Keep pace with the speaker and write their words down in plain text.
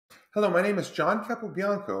Hello, my name is John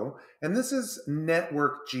Capobianco, and this is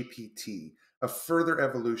networkGPT, a further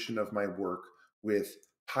evolution of my work with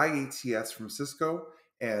PyATS from Cisco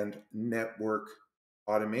and network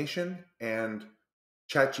automation and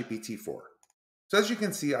ChatGPT-4. So as you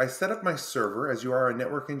can see, I set up my server as you are a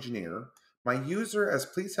network engineer, my user as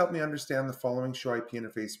please help me understand the following show IP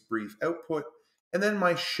interface brief output, and then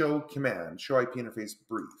my show command, show IP interface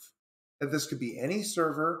brief. And this could be any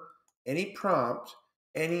server, any prompt,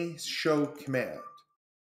 any show command.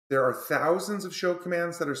 There are thousands of show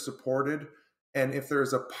commands that are supported, and if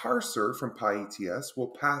there's a parser from PyATS,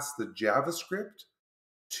 we'll pass the JavaScript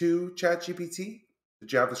to ChatGPT, the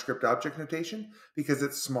JavaScript object notation, because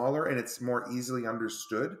it's smaller and it's more easily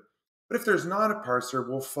understood. But if there's not a parser,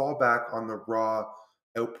 we'll fall back on the raw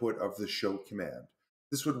output of the show command.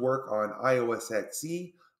 This would work on iOS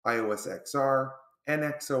XE, iOS XR,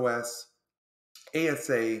 NXOS,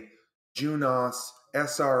 ASA, Junos,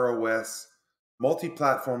 SROS,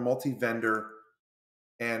 multi-platform, multi-vendor,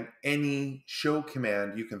 and any show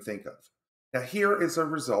command you can think of. Now here is our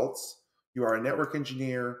results. You are a network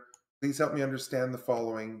engineer. Please help me understand the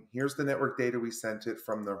following. Here's the network data we sent it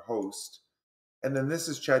from the host. And then this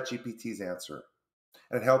is ChatGPT's answer.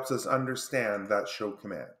 And it helps us understand that show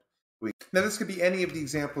command. Now this could be any of the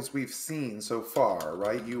examples we've seen so far,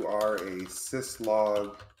 right? You are a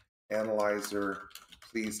syslog analyzer.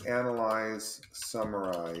 Please analyze,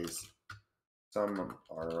 summarize,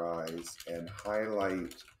 and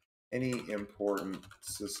highlight any important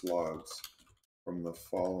syslogs from the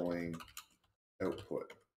following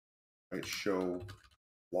output. Right? Show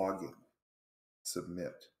logging,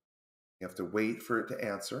 submit. You have to wait for it to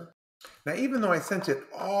answer. Now, even though I sent it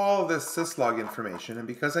all this syslog information, and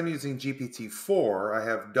because I'm using GPT-4, I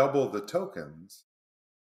have double the tokens,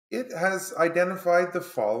 it has identified the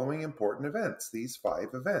following important events, these 5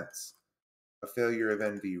 events. A failure of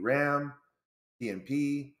NVRAM,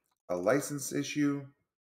 PNP, a license issue,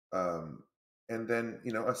 and then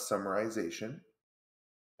a summarization,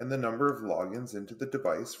 and the number of logins into the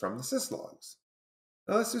device from the syslogs.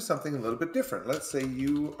 Now let's do something a little bit different. Let's say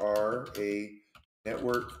you are a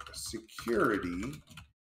network security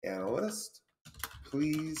analyst.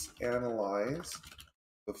 Please analyze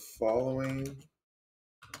the following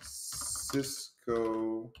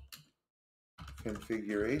Cisco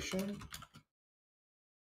configuration,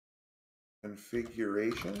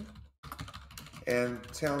 and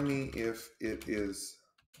tell me if it is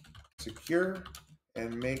secure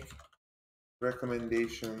and make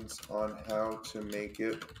recommendations on how to make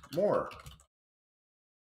it more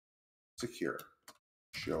secure.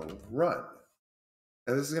 Show run.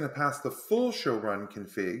 Now this is going to pass the full show run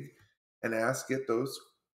config and ask it those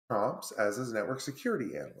prompts as a network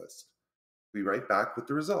security analyst. We write back with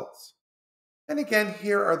the results. And again,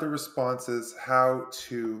 here are the responses, how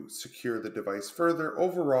to secure the device further.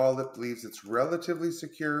 Overall, it believes it's relatively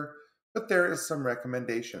secure, but there is some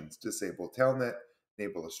recommendations. Disable Telnet,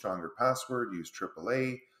 enable a stronger password, use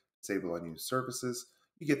AAA, disable unused services.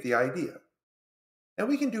 You get the idea. And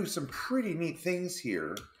we can do some pretty neat things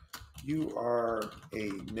here. You are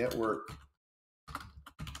a network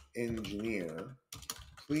engineer.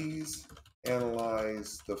 Please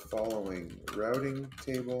analyze the following routing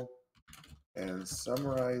table and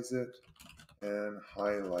summarize it and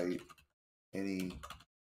highlight any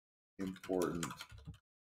important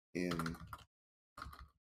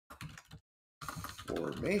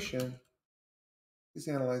information. Please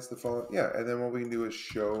analyze the following. Yeah, and then what we can do is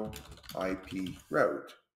show IP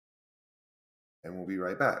route. And we'll be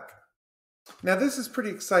right back. Now this is pretty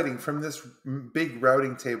exciting from this big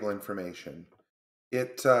routing table information.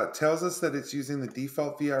 It tells us that it's using the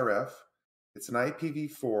default VRF. It's an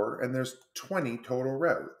IPv4, and there's 20 total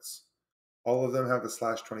routes. All of them have a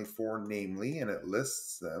 /24 namely, and it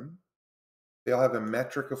lists them. They all have a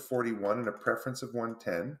metric of 41 and a preference of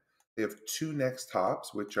 110. They have 2 next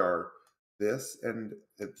hops, which are this and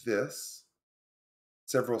this,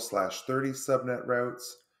 several /30 subnet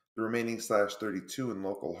routes, the remaining /32 in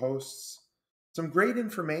local hosts. Some great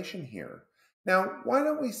information here. Now, why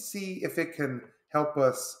don't we see if it can help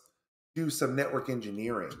us do some network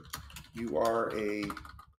engineering? You are a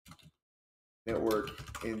network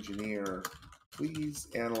engineer. Please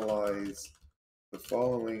analyze the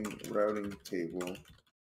following routing table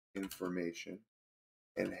information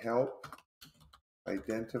and help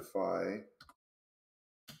identify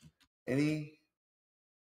any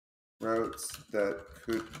routes that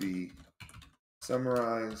could be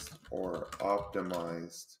summarized or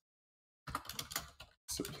optimized.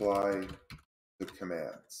 Supply the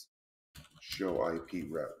commands. Show IP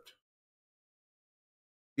route.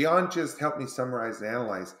 Beyond just help me summarize and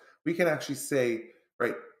analyze, we can actually say,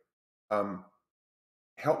 right,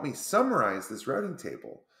 help me summarize this routing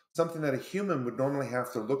table, something that a human would normally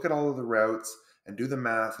have to look at all of the routes and do the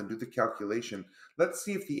math and do the calculation. Let's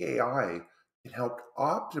see if the AI can help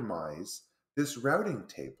optimize this routing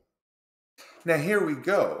table. Now here we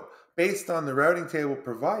go. Based on the routing table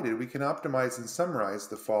provided, we can optimize and summarize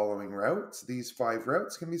the following routes. These 5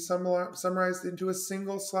 routes can be summarized into a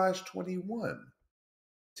single /21.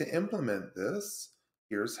 To implement this,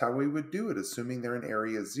 here's how we would do it, assuming they're in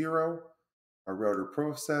area 0, our router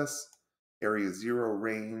process, area 0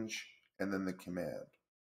 range, and then the command.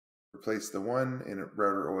 Replace the 1 in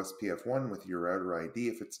router OSPF1 with your router ID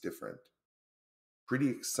if it's different. Pretty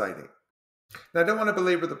exciting. Now, I don't want to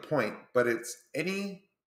belabor the point, but it's any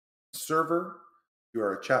server,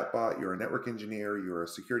 you're a chatbot, you're a network engineer, you're a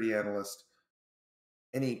security analyst,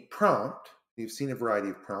 any prompt, you've seen a variety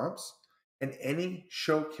of prompts, and any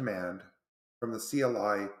show command from the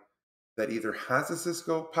CLI that either has a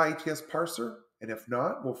Cisco PyATS parser, and if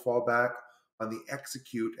not, we'll fall back on the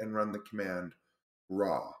execute and run the command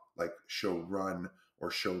raw, like show run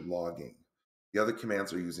or show logging. The other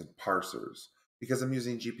commands are using parsers. Because I'm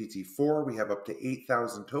using GPT-4, we have up to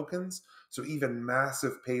 8,000 tokens, so even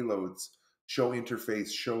massive payloads, show interface,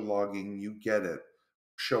 show logging, you get it,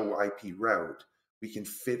 show IP route, we can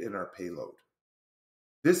fit in our payload.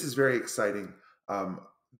 This is very exciting.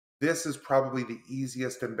 This is probably the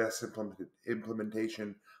easiest and best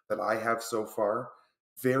implementation that I have so far.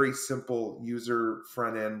 Very simple user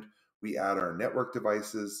front end. We add our network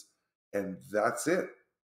devices, and that's it.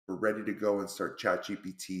 We're ready to go and start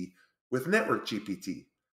ChatGPT with networkGPT.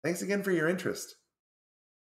 Thanks again for your interest.